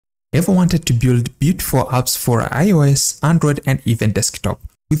ever wanted to build beautiful apps for iOS, Android, and even desktop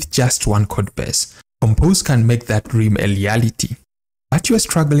with just one code base, Compose can make that dream a reality. But you are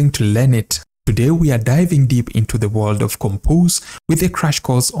struggling to learn it. Today we are diving deep into the world of Compose with a crash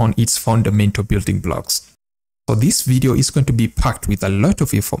course on its fundamental building blocks. So this video is going to be packed with a lot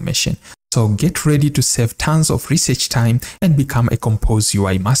of information. So get ready to save tons of research time and become a Compose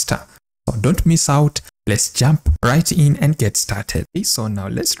UI master. So don't miss out. Let's jump right in and get started. Okay, so now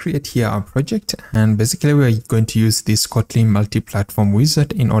let's create here our project, and basically we're going to use this Kotlin multi-platform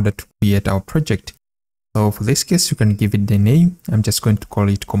wizard in order to create our project. So for this case, you can give it the name. I'm just going to call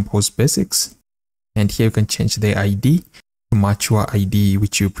it Compose Basics. And here you can change the ID to match your ID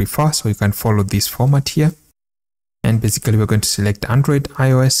which you prefer. So you can follow this format here. And basically we're going to select Android,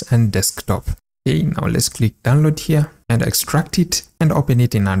 iOS, and desktop. Okay, now let's click download here and extract it and open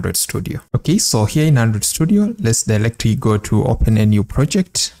it in Android Studio. Okay, so here in Android Studio, let's directly go to open a new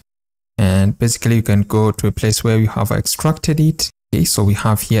project. And basically you can go to a place where you have extracted it. Okay, so we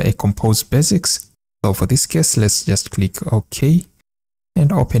have here a Compose Basics. So for this case, let's just click OK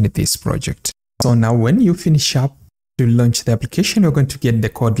and open this project. So now when you finish up to launch the application, you're going to get the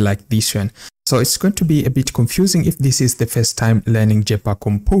code like this one. So it's going to be a bit confusing if this is the first time learning Jetpack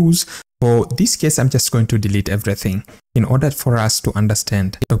Compose. For this case, I'm just going to delete everything in order for us to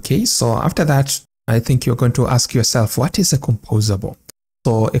understand. Okay, so after that, I think you're going to ask yourself, what is a composable?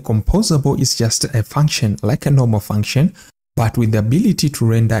 So a composable is just a function like a normal function, but with the ability to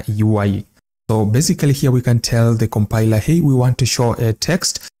render UI. So basically here we can tell the compiler, hey, we want to show a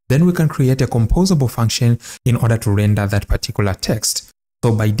text. Then we can create a composable function in order to render that particular text.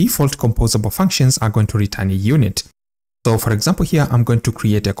 So by default, composable functions are going to return a unit. So for example, here I'm going to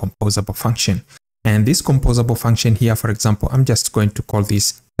create a composable function. And this composable function here, for example, I'm just going to call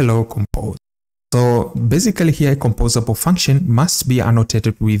this hello compose. So basically here a composable function must be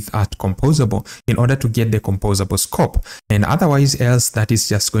annotated with @composable in order to get the composable scope. And otherwise else that is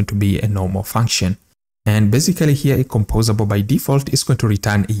just going to be a normal function. And basically here a composable by default is going to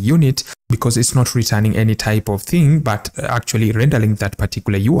return a unit because it's not returning any type of thing, but actually rendering that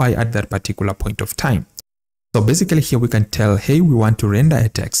particular UI at that particular point of time. So basically here we can tell, hey, we want to render a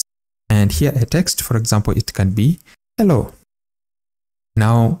text. And here a text, for example, it can be hello.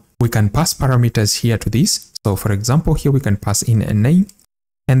 Now we can pass parameters here to this. So for example, here we can pass in a name,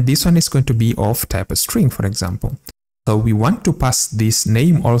 and this one is going to be of type of string, for example. So we want to pass this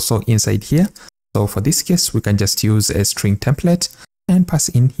name also inside here. So for this case, we can just use a string template and pass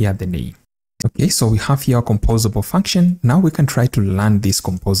in here the name. Okay, so we have here a composable function. Now we can try to learn this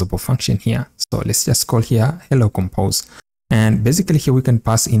composable function here. So let's just call here hello compose. And basically here we can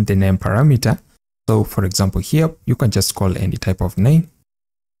pass in the name parameter. So for example, here you can just call any type of name.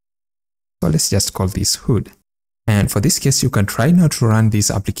 So let's just call this hood. And for this case, you can try now to run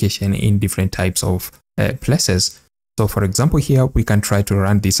this application in different types of places. So for example, here we can try to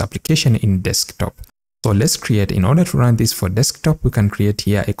run this application in desktop. So let's create, in order to run this for desktop, we can create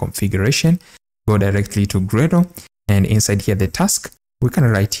here a configuration, go directly to Gradle, and inside here the task, we can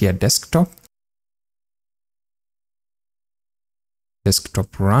write here desktop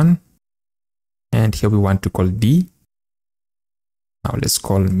run, and here we want to call D. Now let's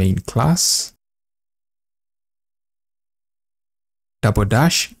call main class, double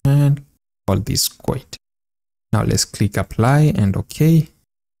dash, and call this quit. Now let's click apply and OK.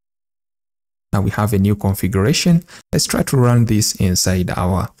 Now we have a new configuration. Let's try to run this inside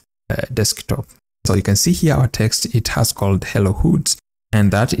our desktop. So you can see here our text, it has called hello hoods,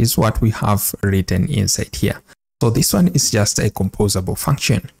 and that is what we have written inside here. So this one is just a composable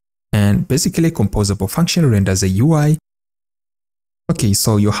function, and basically a composable function renders a UI. Okay,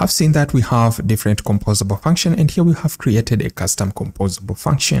 so you have seen that we have different composable function, and here we have created a custom composable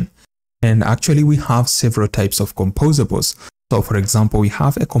function. And actually we have several types of composables. So for example, we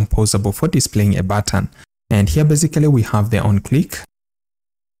have a composable for displaying a button. And here basically we have the on-click.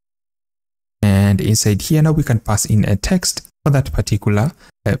 And inside here now we can pass in a text for that particular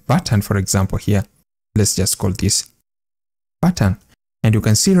button. For example, here, let's just call this button. And you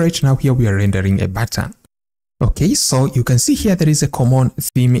can see right now here we are rendering a button. Okay, so you can see here there is a common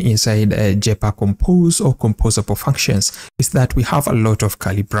theme inside Jetpack Compose or composable functions is that we have a lot of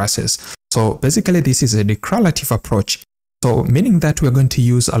curly braces. So basically this is a declarative approach. So meaning that we're going to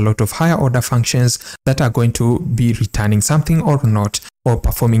use a lot of higher order functions that are going to be returning something or not, or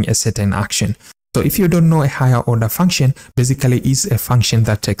performing a certain action. So if you don't know, a higher order function basically is a function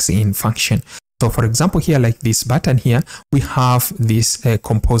that takes in function. So for example, here like this button here, we have this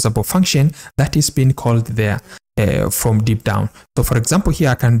composable function that is being called there from deep down. So for example, here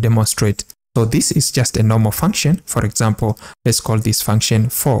I can demonstrate. So this is just a normal function. For example, let's call this function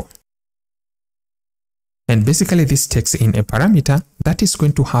for. And basically this takes in a parameter that is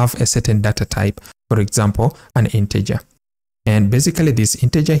going to have a certain data type, for example, an integer. And basically this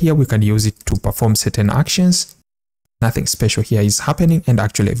integer here, we can use it to perform certain actions. Nothing special here is happening, and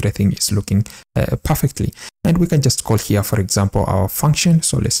actually everything is looking perfectly. And we can just call here, for example, our function.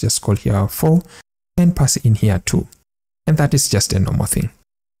 So let's just call here 4 and pass in here 2. And that is just a normal thing.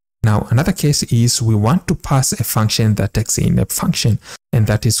 Now, another case is we want to pass a function that takes in a function, and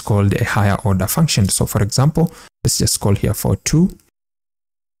that is called a higher order function. So for example, let's just call here for 2.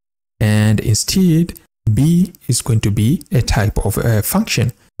 And instead, b is going to be a type of a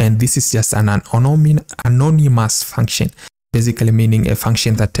function. And this is just an anonymous function, basically meaning a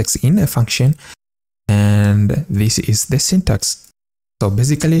function that takes in a function. And this is the syntax. So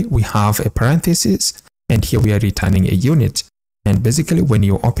basically, we have a parenthesis, and here we are returning a unit. And basically, when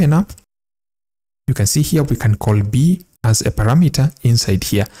you open up, you can see here we can call b as a parameter inside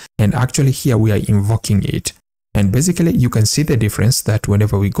here. And actually here we are invoking it. And basically, you can see the difference that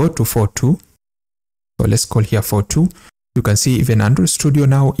whenever we go to 4.2, so let's call here 4.2, you can see even Android Studio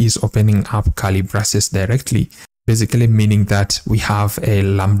now is opening up curly braces directly, basically meaning that we have a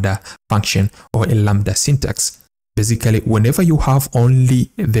lambda function or a lambda syntax. Basically, whenever you have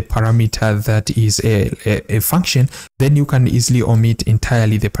only the parameter that is a function, then you can easily omit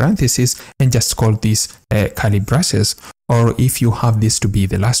entirely the parentheses and just call this curly braces, or if you have this to be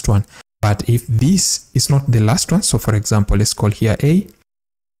the last one. But if this is not the last one, so for example, let's call here a,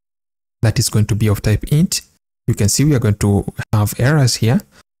 that is going to be of type int, you can see we are going to have errors here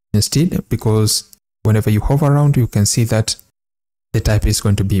instead, because whenever you hover around, you can see that the type is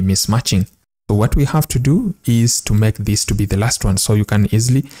going to be mismatching. So what we have to do is to make this to be the last one. So you can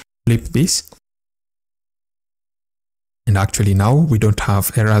easily flip this. And actually now we don't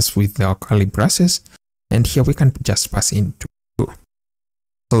have errors with our curly braces. And here we can just pass in 2.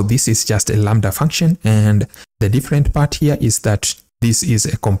 So this is just a lambda function. And the different part here is that this is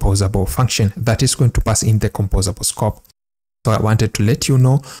a composable function that is going to pass in the composable scope. So I wanted to let you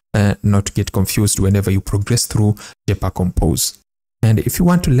know, not to get confused whenever you progress through Jetpack Compose. And if you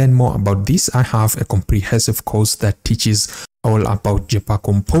want to learn more about this, I have a comprehensive course that teaches all about Jetpack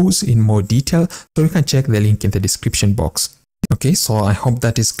Compose in more detail. So you can check the link in the description box. Okay, so I hope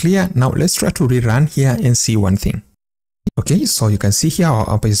that is clear. Now let's try to rerun here and see one thing. Okay, so you can see here our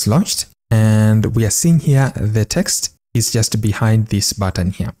app is launched, and we are seeing here the text is just behind this button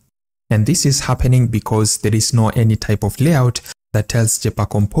here. And this is happening because there is no any type of layout that tells Jetpack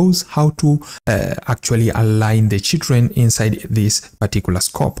Compose how to actually align the children inside this particular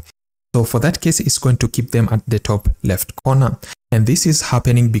scope. So for that case, it's going to keep them at the top left corner. And this is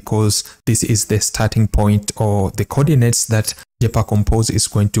happening because this is the starting point or the coordinates that Jetpack Compose is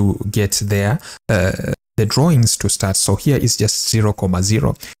going to get there, the drawings to start. So here is just 0,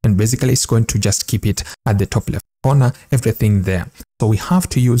 0. And basically it's going to just keep it at the top left corner, everything there. So we have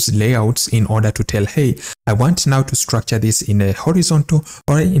to use layouts in order to tell, hey, I want now to structure this in a horizontal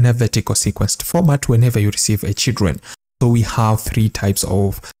or in a vertical sequenced format whenever you receive a children. So we have 3 types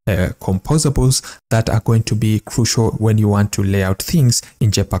of composables that are going to be crucial when you want to lay out things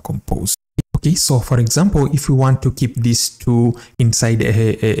in Jetpack Compose. Okay, so for example, if we want to keep these 2 inside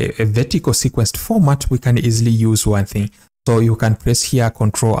a vertical sequenced format, we can easily use one thing. So you can press here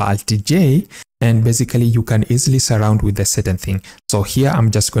Ctrl-Alt-J, and basically you can easily surround with a certain thing. So here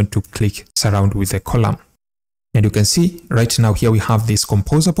I'm just going to click surround with a column. And you can see right now here we have this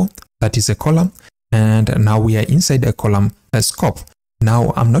composable, that is a column. And now we are inside a column scope.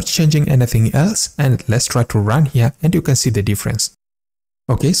 Now I'm not changing anything else, and let's try to run here and you can see the difference.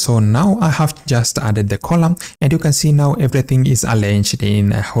 Okay, so now I have just added the column, and you can see now everything is arranged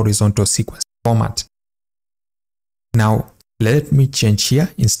in a horizontal sequence format. Now let me change here,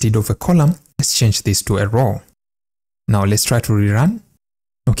 instead of a column, let's change this to a row. Now let's try to rerun.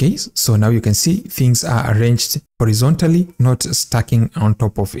 Okay, so now you can see things are arranged horizontally, not stacking on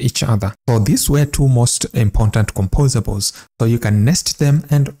top of each other. So these were 2 most important composables. So you can nest them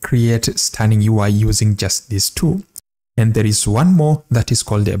and create stunning UI using just these 2. And there is one more that is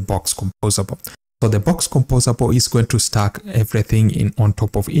called a box composable. So the box composable is going to stack everything on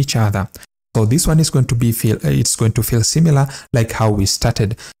top of each other. So this one is going to be it's going to feel similar like how we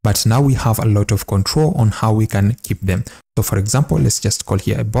started, but now we have a lot of control on how we can keep them. So for example, let's just call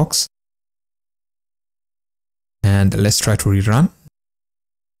here a box, and let's try to rerun.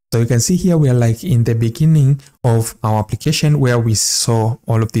 So you can see here we are like in the beginning of our application where we saw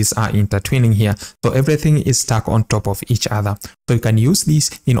all of these are intertwining here. So everything is stuck on top of each other. So you can use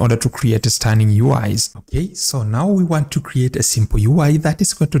this in order to create stunning UIs. Okay, so now we want to create a simple UI that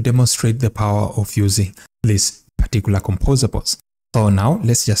is going to demonstrate the power of using these particular composables. So now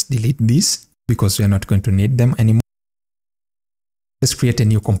let's just delete this because we are not going to need them anymore. Let's create a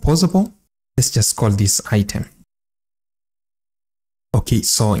new composable. Let's just call this item. Okay,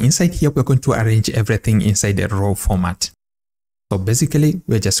 so inside here, we're going to arrange everything inside a row format. So basically,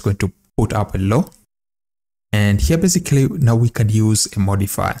 we're just going to put up a law. And here, basically, now we can use a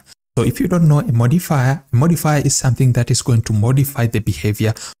modifier. So if you don't know a modifier is something that is going to modify the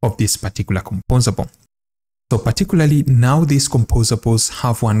behavior of this particular composable. So particularly now these composables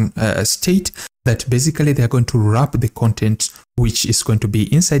have one state that basically they're going to wrap the content which is going to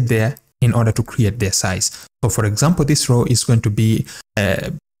be inside there in order to create their size. So for example, this row is going to be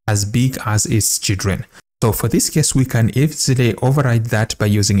as big as its children. So for this case, we can easily override that by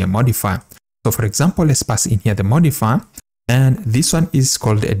using a modifier. So for example, let's pass in here the modifier, and this one is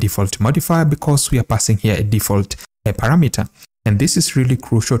called a default modifier because we are passing here a default parameter. And this is really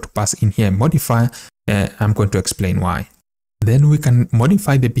crucial to pass in here a modifier. I'm going to explain why. Then we can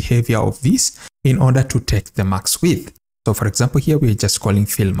modify the behavior of this in order to take the max width. So for example, here we're just calling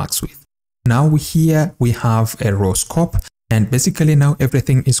fill max width. Now here we have a row scope, and basically now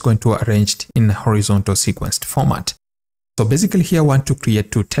everything is going to arranged in a horizontal sequenced format. So basically here I want to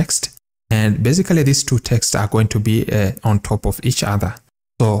create two texts, and basically these two texts are going to be on top of each other.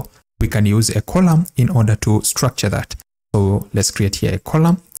 So we can use a column in order to structure that. So let's create here a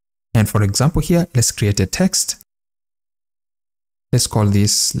column. And for example here, let's create a text. Let's call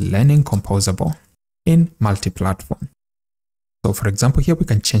this learning composable in Multiplatform. So for example here, we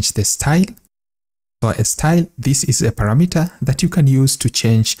can change the style. So a style, this is a parameter that you can use to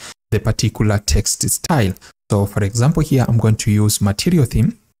change the particular text style. So for example here, I'm going to use material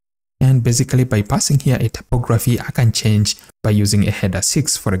theme. And basically by passing here a typography, I can change by using a header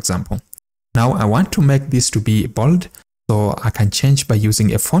 6, for example. Now I want to make this to be bold. So I can change by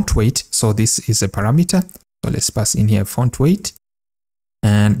using a font weight. So this is a parameter. So let's pass in here font weight.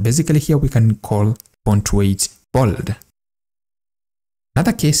 And basically here we can call font weight bold.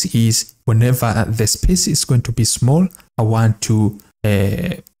 Another case is whenever the space is going to be small, I want to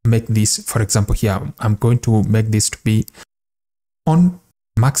make this, for example here, I'm going to make this to be on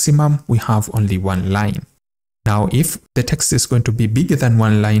maximum, we have only one line. Now, if the text is going to be bigger than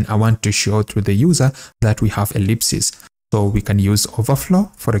one line, I want to show to the user that we have ellipses. So we can use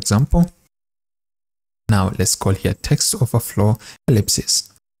overflow, for example. Now let's call here text overflow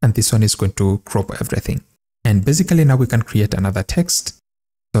ellipses. And this one is going to crop everything. And basically now we can create another text.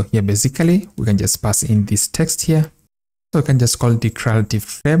 So here basically we can just pass in this text here. So we can just call the creative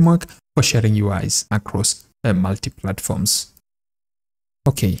framework for sharing UIs across multi-platforms.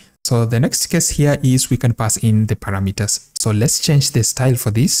 Okay, so the next case here is we can pass in the parameters. So let's change the style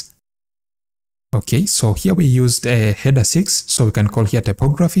for this. Okay, so here we used a header 6, so we can call here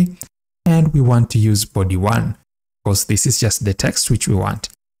typography, and we want to use body 1 because this is just the text which we want.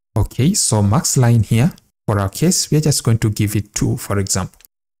 Okay, so max line here, for our case, we're just going to give it 2, for example.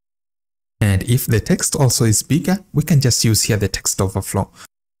 And if the text also is bigger, we can just use here the text overflow.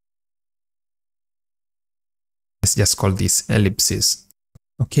 Let's just call this ellipses.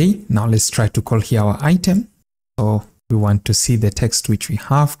 Okay, now let's try to call here our item. So we want to see the text which we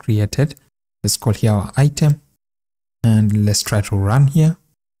have created. Let's call here our item and let's try to run here.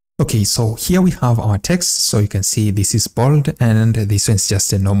 Okay, so here we have our text. So you can see this is bold and this one's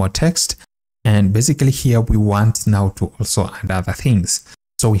just a normal text. And basically here we want now to also add other things.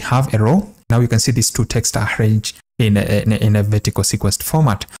 So we have a row. Now you can see these two texts are arranged in a vertical sequenced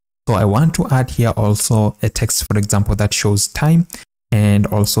format. So I want to add here also a text, for example, that shows time. And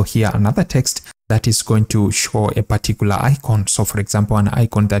also here another text that is going to show a particular icon. So for example, an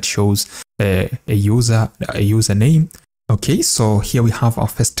icon that shows a username. Okay, so here we have our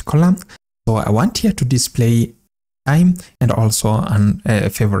first column. So I want here to display time and also a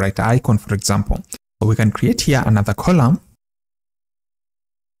favorite icon, for example. So we can create here another column.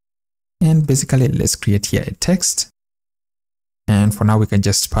 And basically, let's create here a text. And for now, we can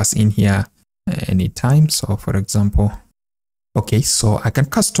just pass in here any time. So for example, okay, so I can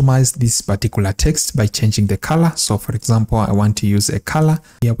customize this particular text by changing the color. So for example, I want to use a color.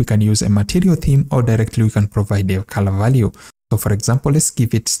 Here we can use a material theme or directly we can provide a color value. So for example, let's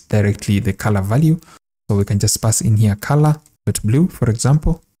give it directly the color value. So we can just pass in here color.blue, for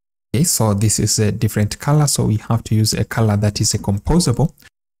example. Okay, so this is a different color. So we have to use a color that is a composable.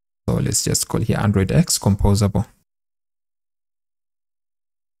 So let's just call here Android X composable.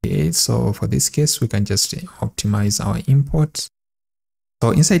 Okay, so for this case, we can just optimize our import.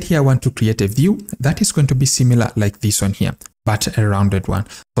 So inside here, I want to create a view that is going to be similar like this one here, but a rounded one.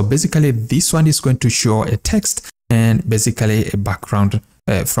 So basically, this one is going to show a text and basically a background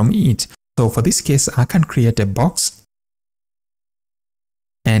from it. So for this case, I can create a box.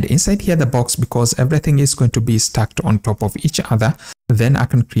 And inside here the box, because everything is going to be stacked on top of each other, then I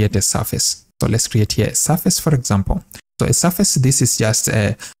can create a surface. So let's create here a surface, for example. So a surface, this is just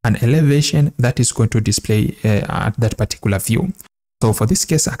an elevation that is going to display at that particular view. So for this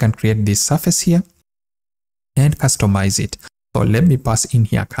case, I can create this surface here and customize it. So let me pass in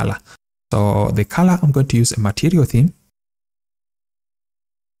here color. So the color, I'm going to use a material theme.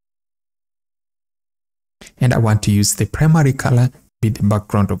 And I want to use the primary color with the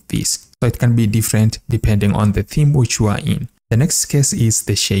background of this. So it can be different depending on the theme which you are in. The next case is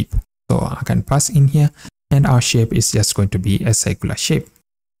the shape. So I can pass in here, and our shape is just going to be a circular shape.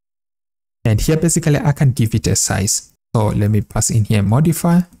 And here basically I can give it a size. So let me pass in here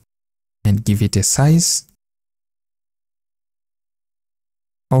modifier and give it a size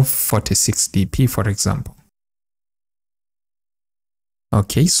of 46 dp, for example.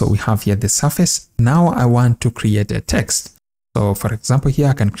 Okay, so we have here the surface. Now I want to create a text. So for example, here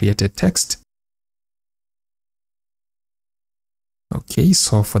I can create a text. Okay,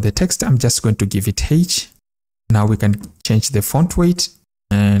 so for the text, I'm just going to give it H. Now we can change the font weight,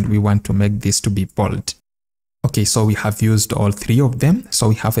 and we want to make this to be bold. Okay, so we have used all three of them. So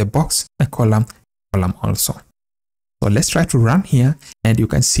we have a box, a column also. So let's try to run here, and you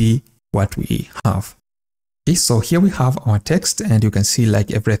can see what we have. Okay, so here we have our text, and you can see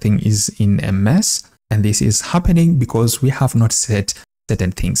like everything is in a mess. And this is happening because we have not set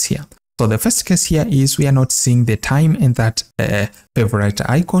certain things here. So the first case here is we are not seeing the time in that favorite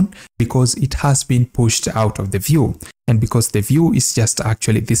icon because it has been pushed out of the view. And because the view is just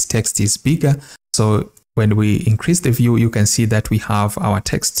actually, this text is bigger. So when we increase the view, you can see that we have our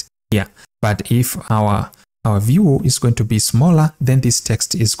text here. But if our view is going to be smaller, then this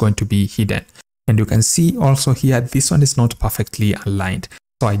text is going to be hidden. And you can see also here, this one is not perfectly aligned.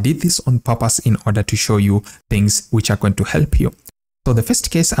 So I did this on purpose in order to show you things which are going to help you. So the first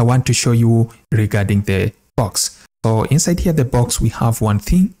case I want to show you regarding the box. So inside here, the box, we have one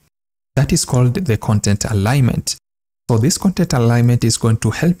thing that is called the content alignment. So this content alignment is going to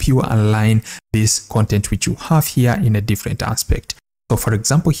help you align this content which you have here in a different aspect. So for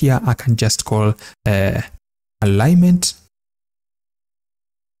example, here I can just call alignment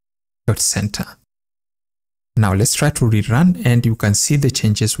 .center. Now let's try to rerun, and you can see the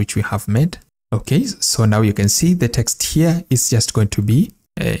changes which we have made. Okay, so now you can see the text here is just going to be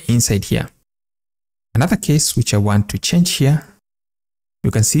inside here. Another case which I want to change here,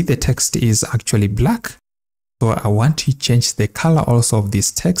 you can see the text is actually black. So I want to change the color also of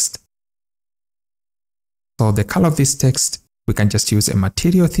this text. So the color of this text, we can just use a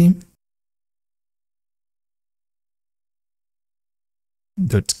material theme.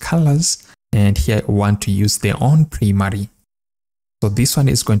 .colors, and here I want to use the on primary. So this one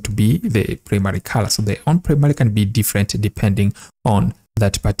is going to be the primary color. So the on primary can be different depending on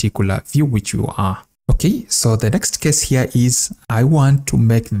that particular view which you are. Okay, so the next case here is I want to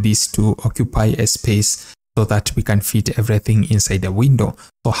make this to occupy a space so that we can fit everything inside the window.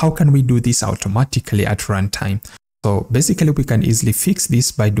 So how can we do this automatically at runtime? So basically we can easily fix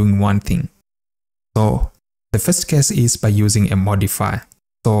this by doing one thing. So the first case is by using a modifier.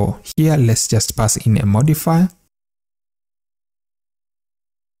 So here let's just pass in a modifier.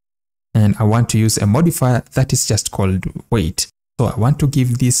 And I want to use a modifier that is just called weight. So I want to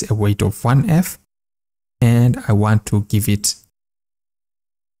give this a weight of 1F, and I want to give it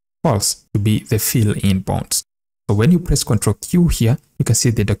false to be the fill-in bounds. So when you press Ctrl Q here, you can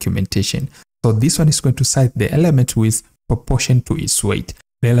see the documentation. So this one is going to cite the element with proportion to its weight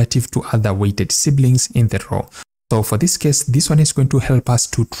relative to other weighted siblings in the row. So for this case, this one is going to help us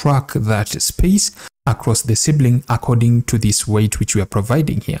to track that space across the sibling according to this weight which we are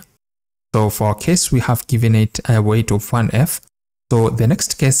providing here. So for our case, we have given it a weight of 1F. So the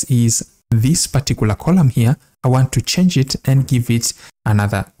next case is this particular column here. I want to change it and give it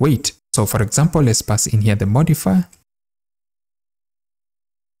another weight. So for example, let's pass in here the modifier.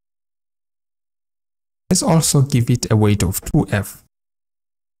 Let's also give it a weight of 2F.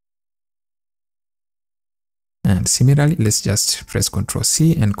 And similarly, let's just press Ctrl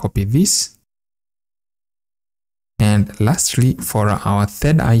C and copy this. And lastly, for our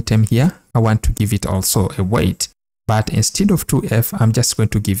third item here, I want to give it also a weight. But instead of 2F, I'm just going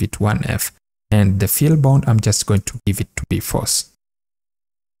to give it 1F. And the fill bound, I'm just going to give it to be false.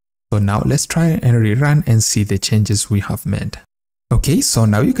 So now let's try and rerun and see the changes we have made. Okay, so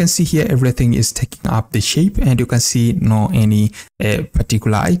now you can see here everything is taking up the shape, and you can see any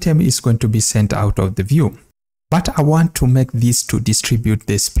particular item is going to be sent out of the view. But I want to make this to distribute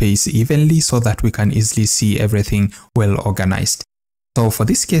the space evenly so that we can easily see everything well organized. So for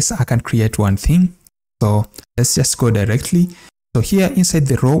this case, I can create one thing. So let's just go directly So here inside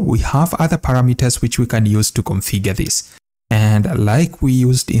the row, we have other parameters which we can use to configure this. And like we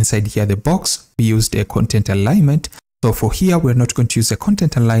used inside here the box, we used a content alignment. So for here, we're not going to use a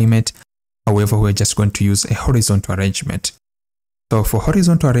content alignment. However, we're just going to use a horizontal arrangement. So for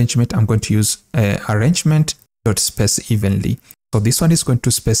horizontal arrangement, I'm going to use arrangement.space evenly. So this one is going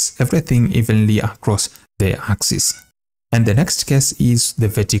to space everything evenly across the axis. And the next case is the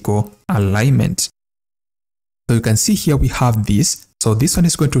vertical alignment. So you can see here we have this. So this one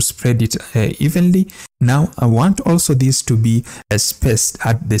is going to spread it evenly. Now I want also this to be spaced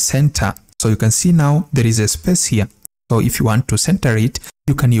at the center. So you can see now there is a space here. So if you want to center it,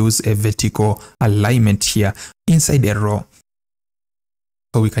 you can use a vertical alignment here inside a row.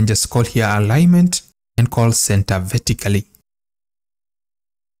 So we can just call here alignment and call center vertically.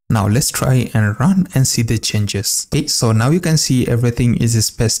 Now let's try and run and see the changes. Okay, so now you can see everything is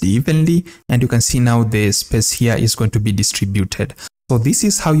spaced evenly, and you can see now the space here is going to be distributed. So this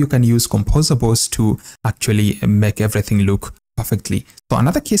is how you can use composables to actually make everything look perfectly. So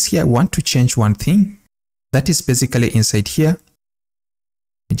another case here, I want to change one thing. That is basically inside here.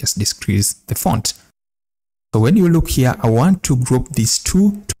 I just decrease the font. So when you look here, I want to group these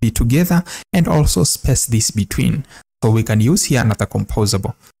two to be together and also space this between. So we can use here another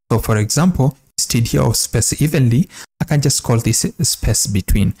composable. So for example, instead here of space evenly, I can just call this space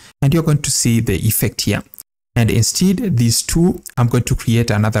between, and you're going to see the effect here. And instead these two, I'm going to create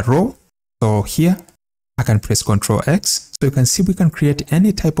another row. So here I can press Ctrl X. So you can see we can create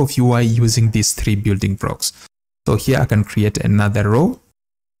any type of UI using these three building blocks. So here I can create another row.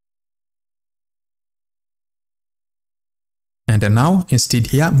 And now instead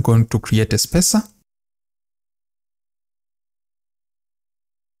here, I'm going to create a spacer.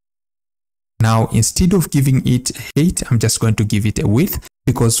 Now, instead of giving it height, I'm just going to give it a width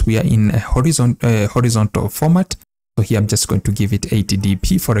because we are in a horizontal format. So here I'm just going to give it 80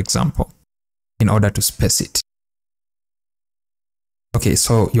 dp, for example, in order to space it. Okay,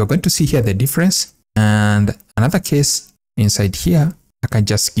 so you're going to see here the difference. And another case inside here, I can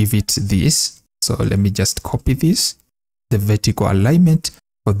just give it this. So let me just copy this, the vertical alignment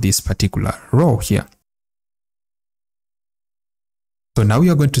for this particular row here. So now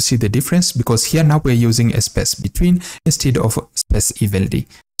you're going to see the difference because here now we're using a space between instead of space evenly.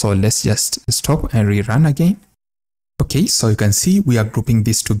 So let's just stop and rerun again. Okay, so you can see we are grouping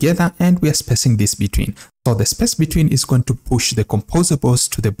this together and we are spacing this between. So the space between is going to push the composables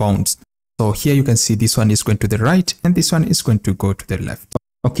to the bounds. So here you can see this one is going to the right and this one is going to go to the left.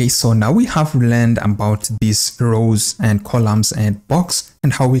 Okay, so now we have learned about these rows and columns and box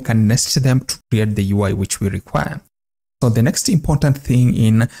and how we can nest them to create the UI which we require. So the next important thing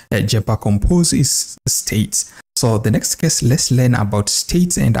in Jetpack Compose is states. So the next case, let's learn about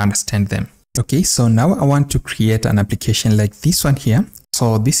states and understand them. Okay, so now I want to create an application like this one here.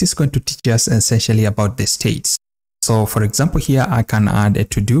 So this is going to teach us essentially about the states. So for example, here I can add a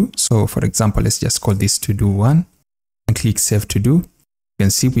to-do. So for example, let's just call this to-do 1 and click save to-do. You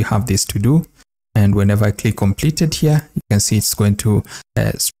can see we have this to-do. And whenever I click completed here, you can see it's going to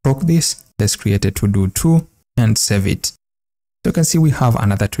stroke this. Let's create a to-do 2. And save it. So you can see we have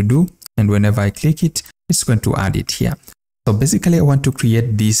another to do, and whenever I click it, it's going to add it here. So basically I want to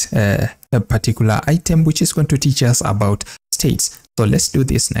create this a particular item which is going to teach us about states. So let's do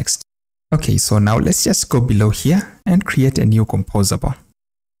this next. Okay, so now let's just go below here and create a new composable.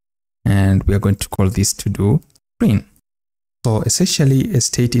 And we are going to call this to do screen. So essentially a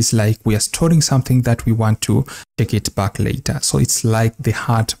state is like we are storing something that we want to take it back later. So it's like the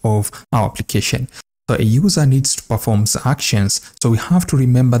heart of our application. So a user needs to perform actions. So we have to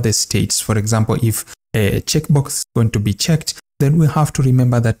remember the states. For example, if a checkbox is going to be checked, then we have to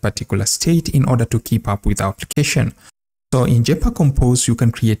remember that particular state in order to keep up with our application. So in Jetpack Compose, you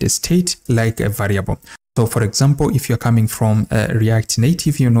can create a state like a variable. So for example, if you're coming from React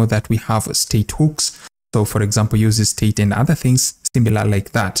Native, you know that we have state hooks. So for example, use state and other things similar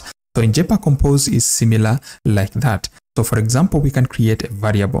like that. So in Jetpack Compose is similar like that. So for example, we can create a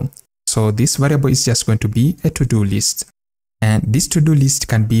variable. So this variable is just going to be a to-do list. And this to-do list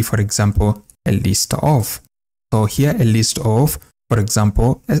can be, for example, a list of. So here a list of, for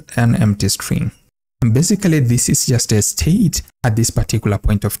example, an empty string. And basically this is just a state at this particular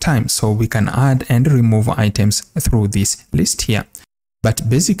point of time. So we can add and remove items through this list here. But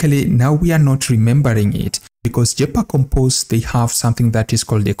basically now we are not remembering it because Jetpack Compose, they have something that is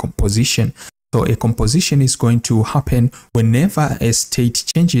called a composition. So a composition is going to happen whenever a state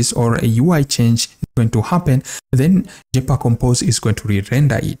changes or a UI change is going to happen, then Jetpack Compose is going to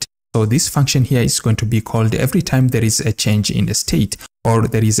re-render it. So this function here is going to be called every time there is a change in the state. or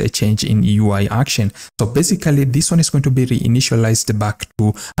there is a change in UI action. So basically this one is going to be reinitialized back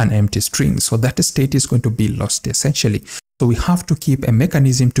to an empty string. So that state is going to be lost essentially. So we have to keep a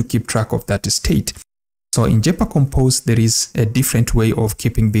mechanism to keep track of that state. So in Jetpack Compose, there is a different way of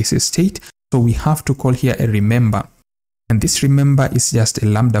keeping this state. So we have to call here a remember. And this remember is just a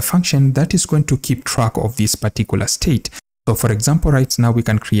lambda function that is going to keep track of this particular state. So for example, right now we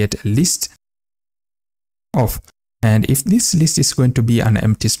can create a list of, and if this list is going to be an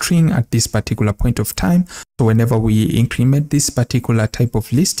empty string at this particular point of time, so whenever we increment this particular type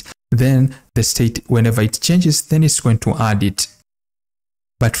of list, then the state, whenever it changes, then it's going to add it.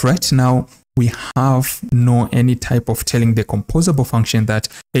 But right now, we have no any type of telling the composable function that,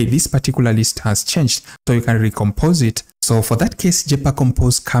 hey, this particular list has changed, so you can recompose it. So for that case, Jetpack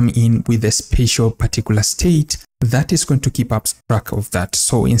Compose come in with a special particular state that is going to keep up track of that.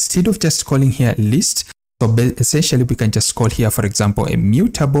 So instead of just calling here list, so essentially we can just call here, for example, a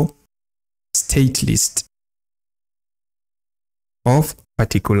mutable state list of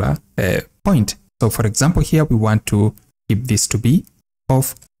particular point. So for example, here we want to keep this to be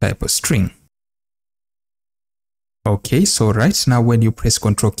of type of string. Okay, so right now when you press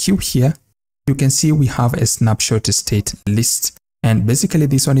Ctrl Q here, you can see we have a snapshot state list. And basically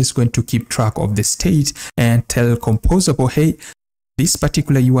this one is going to keep track of the state and tell composable, hey, this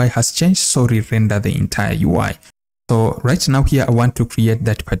particular UI has changed, so re-render the entire UI. So right now here I want to create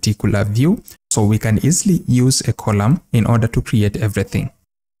that particular view, so we can easily use a column in order to create everything.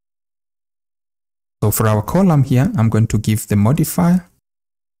 So for our column here, I'm going to give the modifier.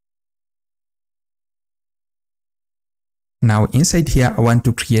 Now inside here, I want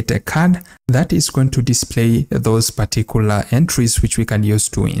to create a card that is going to display those particular entries which we can use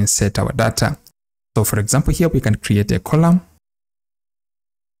to insert our data. So for example, here we can create a column.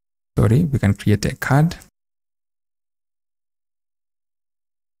 We can create a card.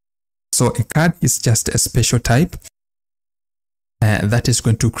 So a card is just a special type that is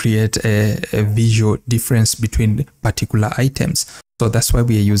going to create a visual difference between particular items. So that's why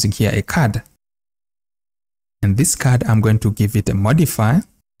we are using here a card. And this card, I'm going to give it a modifier.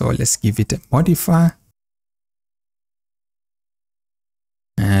 So let's give it a modifier.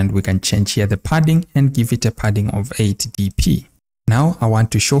 And we can change here the padding and give it a padding of 8 dp. Now I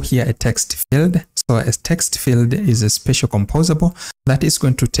want to show here a text field. So a text field is a special composable that is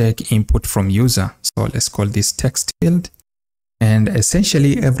going to take input from user. So let's call this text field. And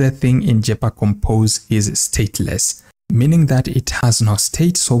essentially everything in Jetpack Compose is stateless, meaning that it has no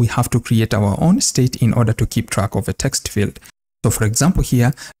state, so we have to create our own state in order to keep track of a text field. So for example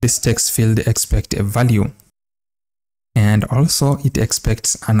here, this text field expects a value, and also it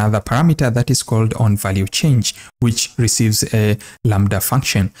expects another parameter that is called onValueChange, which receives a lambda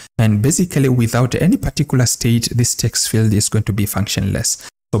function. And basically without any particular state, this text field is going to be functionless.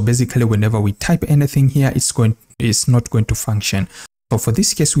 So basically whenever we type anything here, it's not going to function. So for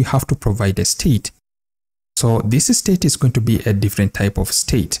this case, we have to provide a state. So this state is going to be a different type of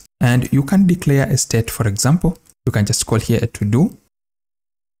state, and you can declare a state. For example, you can just call here a to do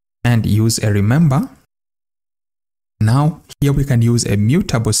and use a remember. Now here we can use a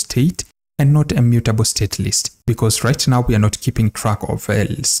mutable state and not a mutable state list, because right now we are not keeping track of a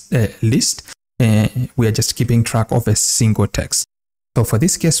list. We are just keeping track of a single text. So for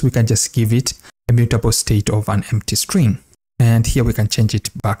this case, we can just give it a mutable state of an empty string, and here we can change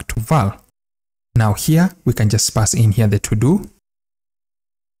it back to val. Now here we can just pass in here the to do,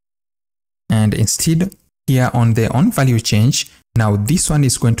 and instead here on the onValueChange, now this one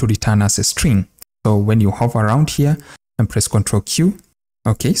is going to return as a string. So when you hover around here and press Ctrl Q,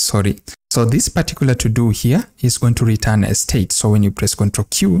 okay, sorry. So this particular to do here is going to return a state. So when you press Ctrl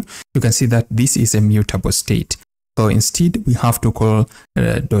Q, you can see that this is a mutable state. So instead we have to call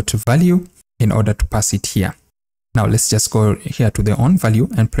 .value in order to pass it here. Now let's just go here to the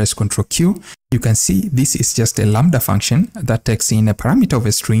onValue and press Ctrl Q. You can see this is just a lambda function that takes in a parameter of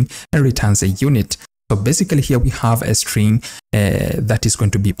a string and returns a unit. So basically here we have a string that is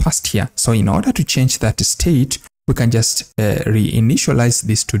going to be passed here. So in order to change that state, we can just reinitialize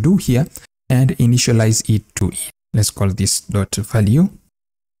this to do here and initialize it to it. Let's call this .value.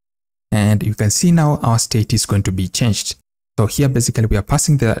 And you can see now our state is going to be changed. So here basically we are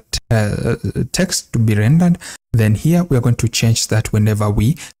passing that text to be rendered. Then here we are going to change that whenever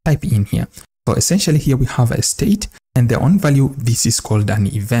we type in here. So essentially here we have a state, and the onValue, this is called an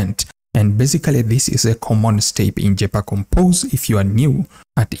event. And basically this is a common step in Jetpack Compose if you are new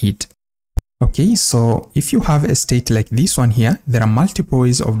at it. Okay, so if you have a state like this one here, there are multiple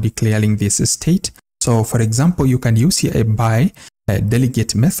ways of declaring this state. So for example, you can use here a by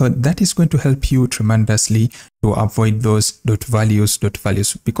delegate method that is going to help you tremendously to avoid those .values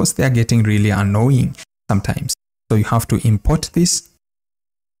because they are getting really annoying sometimes. So you have to import this.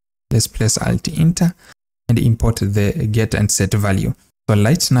 Let's press Alt Enter and import the get and set value. So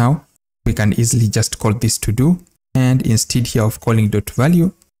right now we can easily just call this to do, and instead here of calling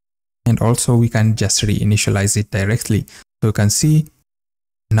 .value, and also we can just reinitialize it directly. So you can see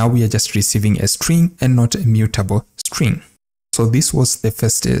now we are just receiving a string and not a mutable string. So this was the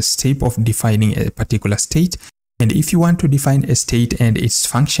first step of defining a particular state. And if you want to define a state and its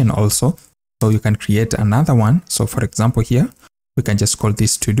function also, so you can create another one. So for example here, we can just call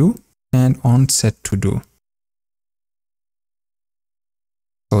this to do and onset to do.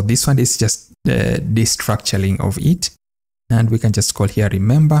 So this one is just the destructuring of it. And we can just call here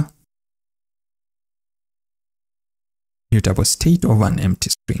remember mutable state of an empty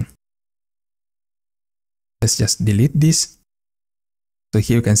string. Let's just delete this. So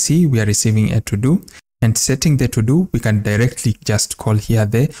here you can see we are receiving a to do, and setting the to do, we can directly just call here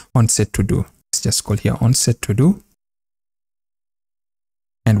the onset to do. Let's just call here onset to do.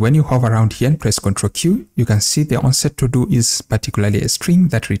 And when you hover around here and press Ctrl Q, you can see the onset to do is particularly a string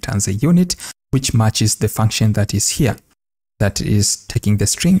that returns a unit, which matches the function that is here, that is taking the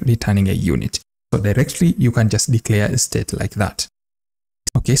string, returning a unit. So directly you can just declare a state like that.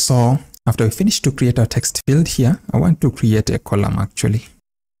 Okay, so after we finish to create our text field here, I want to create a column actually.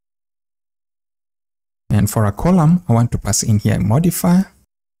 And for a column, I want to pass in here a modifier.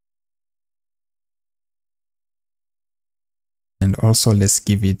 And also let's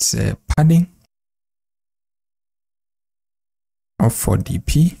give it a padding of 4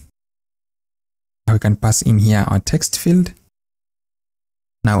 dp. Now we can pass in here our text field.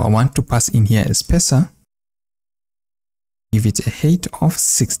 Now I want to pass in here a spacer. Give it a height of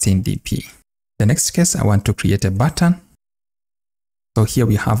 16 dp. The next case, I want to create a button. So here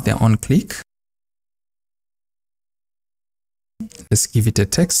we have the on click. Let's give it a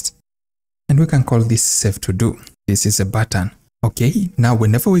text and we can call this save to do. This is a button. Okay, now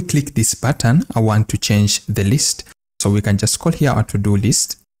whenever we click this button, I want to change the list. So we can just call here our to do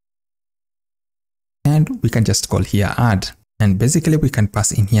list and we can just call here add. And basically we can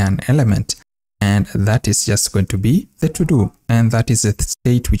pass in here an element, and that is just going to be the to do, and that is the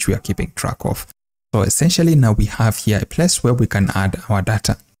state which we are keeping track of. So essentially now we have here a place where we can add our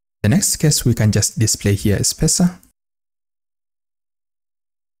data. The next case, we can just display here a spacer.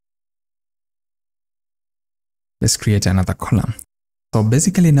 Let's create another column. So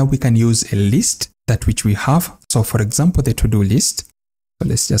basically now we can use a list that which we have. So for example, the to-do list. So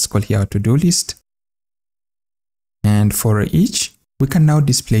let's just call here our to-do list. And for each, we can now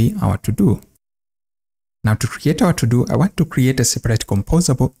display our to-do. Now to create our to-do, I want to create a separate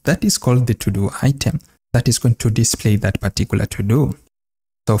composable that is called the to-do item that is going to display that particular to-do.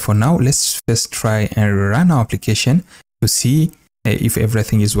 So for now, let's first try and run our application to see if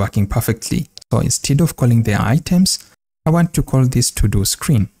everything is working perfectly. So instead of calling the items, I want to call this to-do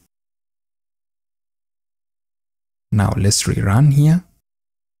screen. Now let's rerun here.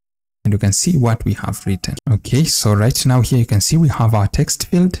 And you can see what we have written. Okay, so right now here you can see we have our text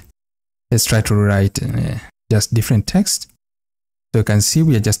field. Let's try to write just different text. So you can see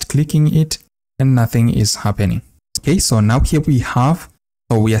we are just clicking it and nothing is happening. Okay, so now here we have,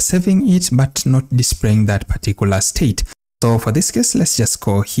 so we are saving it but not displaying that particular state. So for this case, let's just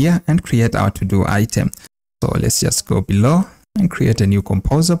go here and create our to-do item. So let's just go below and create a new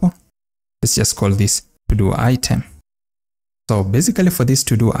composable. Let's just call this to-do item. So basically for this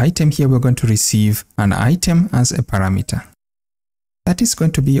to-do item here, we're going to receive an item as a parameter. That is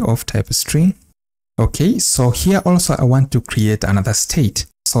going to be of type string. Okay, so here also I want to create another state.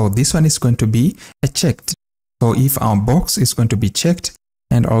 So this one is going to be a checked. So if our box is going to be checked,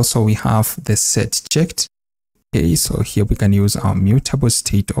 and also we have the set checked. Okay, so here we can use our mutable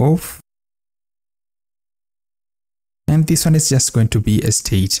state of. And this one is just going to be a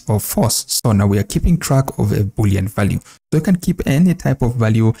state of false. So now we are keeping track of a Boolean value. So you can keep any type of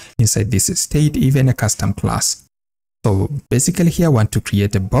value inside this state, even a custom class. So basically here I want to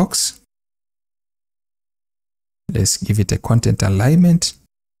create a box. Let's give it a content alignment.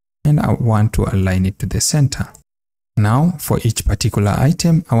 And I want to align it to the center. Now for each particular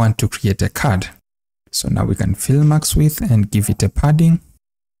item, I want to create a card. So now we can fill max width and give it a padding.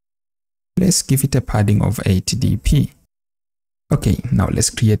 Let's give it a padding of 8 dp. Okay, now let's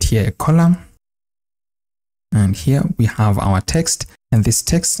create here a column. And here we have our text, and this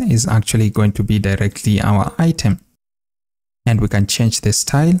text is actually going to be directly our item. And we can change the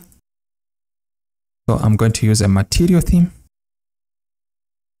style. So I'm going to use a material theme,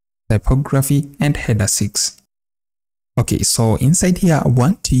 typography, and header 6. Okay, so inside here, I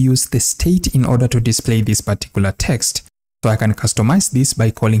want to use the state in order to display this particular text. So I can customize this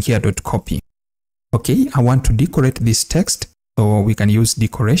by calling here .copy. Okay, I want to decorate this text. So we can use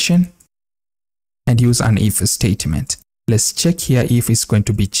decoration and use an if statement. Let's check here if it's going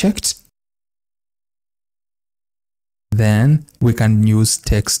to be checked. Then we can use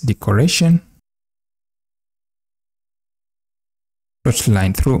text decoration. Dot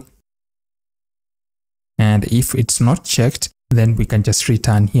line through. And if it's not checked, then we can just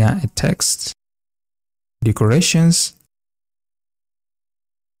return here a text. Decorations.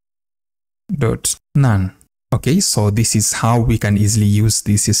 Dot none. Okay, so this is how we can easily use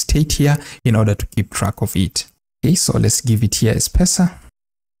this state here in order to keep track of it. Okay, so let's give it here a spacer.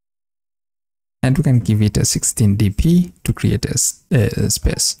 And we can give it a 16 dp to create a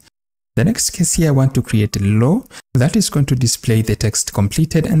space. The next case here, I want to create a row that is going to display the text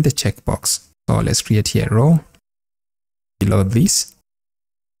completed and the checkbox. So let's create here a row below this.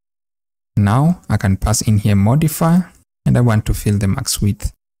 Now I can pass in here modifier and I want to fill the max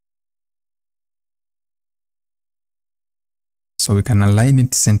width. So we can align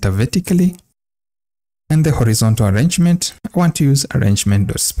it center vertically. And the horizontal arrangement, I want to use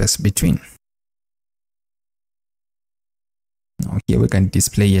arrangement.space between. Now here we can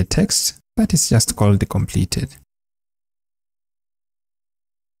display a text that is just called the completed.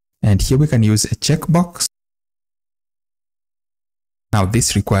 And here we can use a checkbox. Now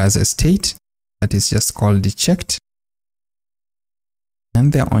this requires a state that is just called the checked.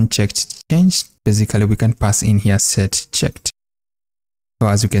 And the unchecked changed. Basically we can pass in here set checked. So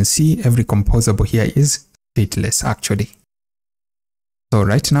as you can see, every composable here is stateless actually. So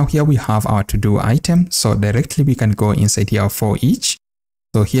right now here we have our to-do item. So directly we can go inside here for each.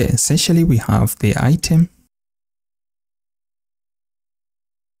 So here essentially we have the item.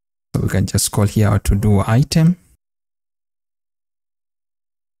 So we can just call here our to-do item.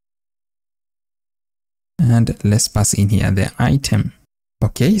 And let's pass in here the item.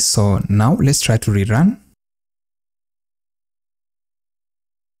 Okay, so now let's try to rerun.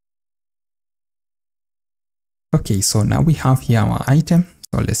 Okay, so now we have here our item.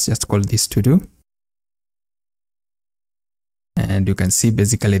 So let's just call this to do. And you can see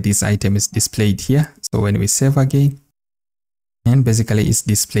basically this item is displayed here. So when we save again, and basically it's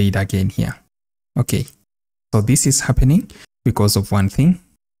displayed again here. Okay, so this is happening because of one thing.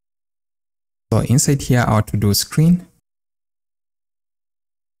 So inside here, our to-do screen,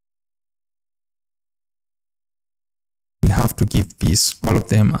 we have to give these, all of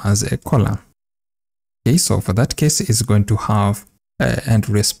them as a column. Okay, so for that case, it's going to have and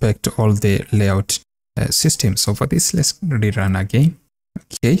respect all the layout system. So for this, let's rerun again.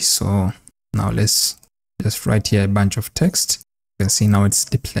 Okay, so now let's just write here a bunch of text. You can see now it's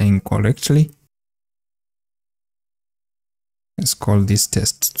displaying correctly. Let's call this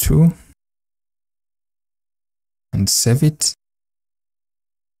test2 and save it.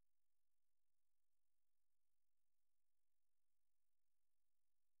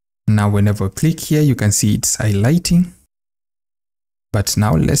 Now whenever I click here, you can see it's highlighting. But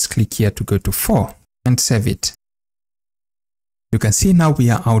now let's click here to go to 4 and save it. You can see now we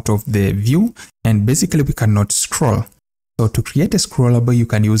are out of the view and basically we cannot scroll. So to create a scrollable, you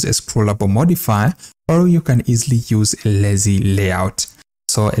can use a scrollable modifier or you can easily use a lazy layout.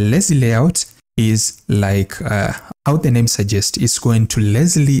 So a lazy layout is like how the name suggests, it's going to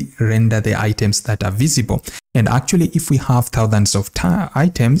lazily render the items that are visible. And actually, if we have thousands of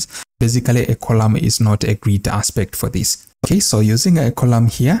items, basically a column is not a great aspect for this. Okay, so using a column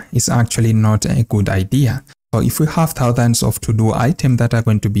here is actually not a good idea. So if we have thousands of to-do items that are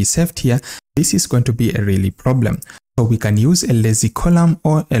going to be saved here, this is going to be a really problem. So we can use a lazy column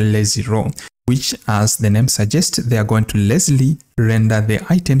or a lazy row, which as the name suggests, they are going to lazily render the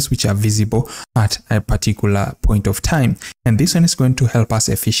items which are visible at a particular point of time. And this one is going to help us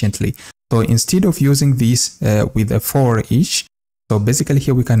efficiently. So instead of using this with a for each, so basically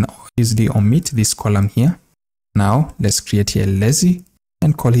here we can easily omit this column here. Now let's create here lazy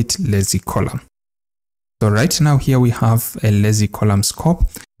and call it lazy column. So right now here we have a lazy column scope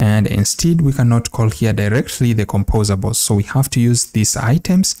and instead we cannot call here directly the composable. So we have to use these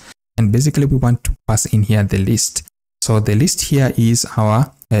items and basically we want to pass in here the list. So the list here is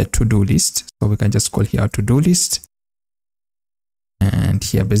our to-do list. So we can just call here our to-do list. And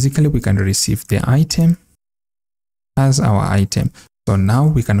here basically we can receive the item as our item. So now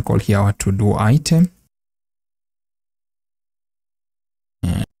we can call here our to-do item.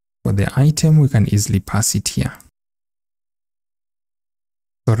 And for the item, we can easily pass it here.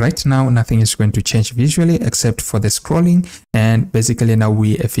 So right now, nothing is going to change visually except for the scrolling, and basically now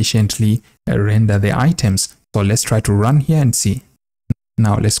we efficiently render the items. So let's try to run here and see.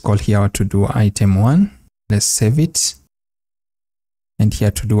 Now let's call here to do item 1. Let's save it. And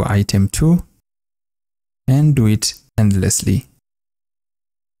here to do item 2. And do it endlessly.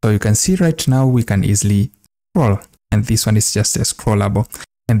 So you can see right now we can easily scroll. And this one is just a scrollable.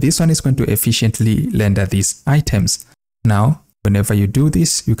 And this one is going to efficiently render these items. Now, whenever you do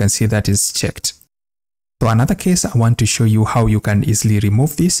this, you can see that is checked. So another case, I want to show you how you can easily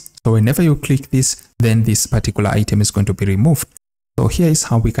remove this. So whenever you click this, then this particular item is going to be removed. So here is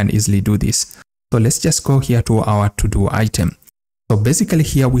how we can easily do this. So let's just go here to our to-do item. So basically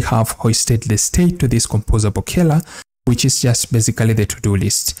here we have hoisted the state to this composable killer, which is just basically the to-do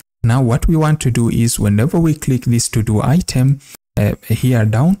list. Now what we want to do is whenever we click this to-do item here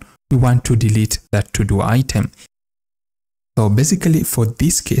down, we want to delete that to-do item. So basically for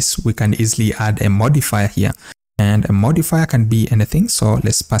this case, we can easily add a modifier here, and a modifier can be anything. So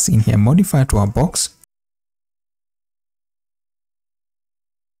let's pass in here modifier to our box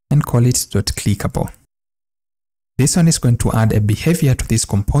and call it .clickable. This one is going to add a behavior to this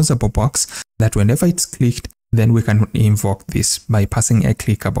composable box that whenever it's clicked, then we can invoke this by passing a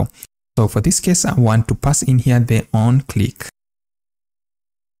clickable. So for this case, I want to pass in here the onClick.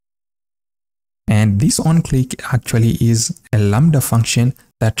 And this onClick actually is a lambda function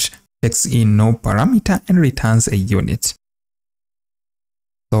that takes in no parameter and returns a unit.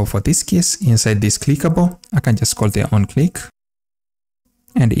 So for this case, inside this clickable, I can just call the onClick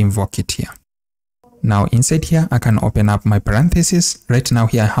and invoke it here. Now inside here, I can open up my parentheses. Right now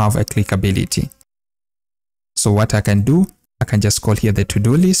here I have a clickability. So what I can do, I can just call here the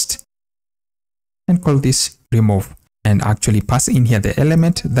to-do list and call this remove, and actually pass in here the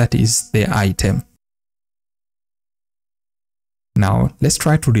element that is the item. Now let's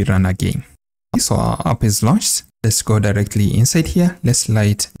try to rerun again. So our app is launched. Let's go directly inside here. Let's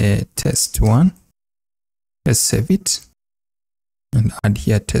write a test1. Let's save it and add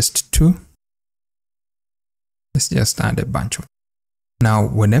here test2. Let's just add a bunch of. Now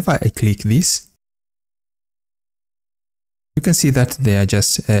whenever I click this, you can see that they are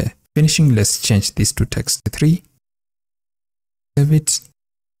just finishing. Let's change this to text3. Save it,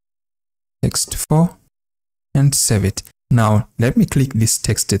 text4, and save it. Now let me click this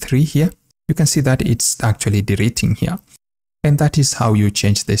text3 here. You can see that it's actually deleting here. And that is how you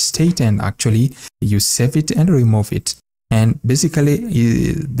change the state, and actually you save it and remove it. And basically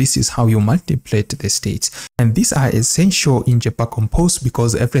this is how you multiply the states. And these are essential in Jetpack Compose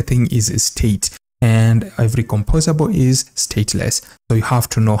because everything is a state and every composable is stateless. So you have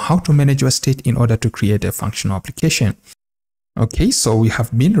to know how to manage your state in order to create a functional application. Okay, so we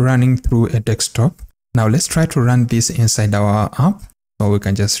have been running through a desktop. Now let's try to run this inside our app. So we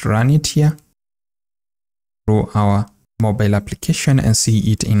can just run it here through our mobile application and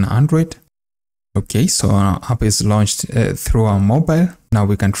see it in Android. Okay, so our app is launched through our mobile. Now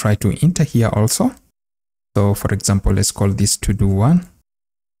we can try to enter here also. So for example, let's call this to do one.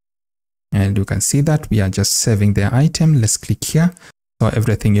 And you can see that we are just saving the item. Let's click here. So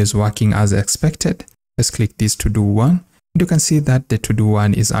everything is working as expected. Let's click this to do one. And you can see that the to do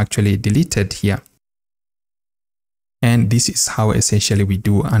one is actually deleted here. And this is how essentially we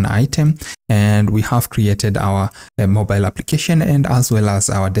do an item. And we have created our mobile application and as well as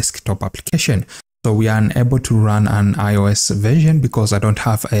our desktop application. So we are unable to run an iOS version because I don't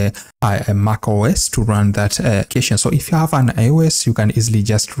have a Mac OS to run that application. So if you have an iOS, you can easily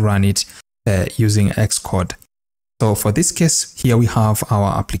just run it using Xcode. So for this case, here we have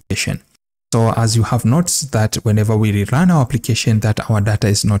our application. So as you have noticed that whenever we rerun our application, that our data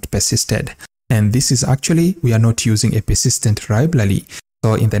is not persisted. And this is actually, we are not using a persistent library.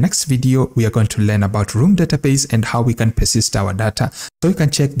 So in the next video, we are going to learn about Room database and how we can persist our data. So you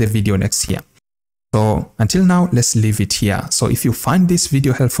can check the video next here. So until now, let's leave it here. So if you find this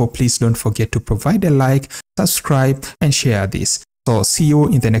video helpful, please don't forget to provide a like, subscribe, and share this. So see you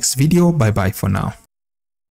in the next video. Bye bye for now.